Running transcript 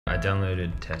I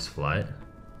downloaded TestFlight,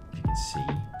 if you can see.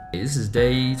 This is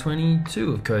day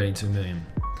 22 of coding 2 million.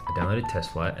 I downloaded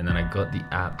TestFlight and then I got the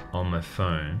app on my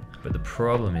phone, but the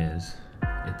problem is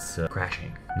it's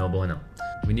crashing. No bueno.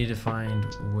 We need to find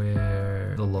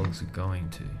where the logs are going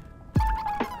to.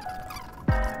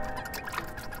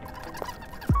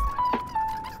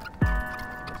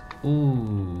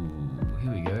 Ooh,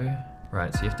 here we go.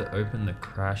 Right, so you have to open the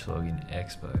crash log in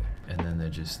Expo, and then they're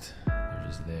just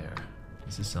there.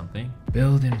 This is something.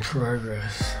 Build in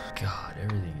progress. God,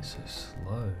 everything is so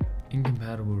slow.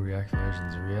 Incompatible React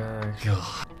versions. React.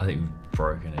 God, I think we've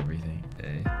broken everything.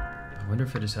 Okay. I wonder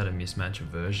if I just had a mismatch of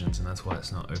versions and that's why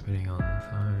it's not opening on the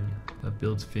phone. That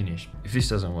build's finished. If this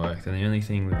doesn't work, then the only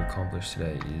thing we've accomplished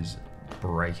today is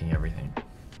breaking everything.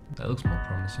 That looks more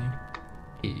promising.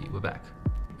 Hey, we're back.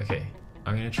 Okay,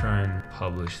 I'm gonna try and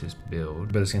publish this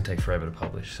build, but it's gonna take forever to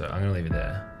publish, so I'm gonna leave it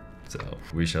there. So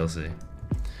we shall see.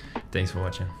 Thanks for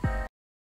watching.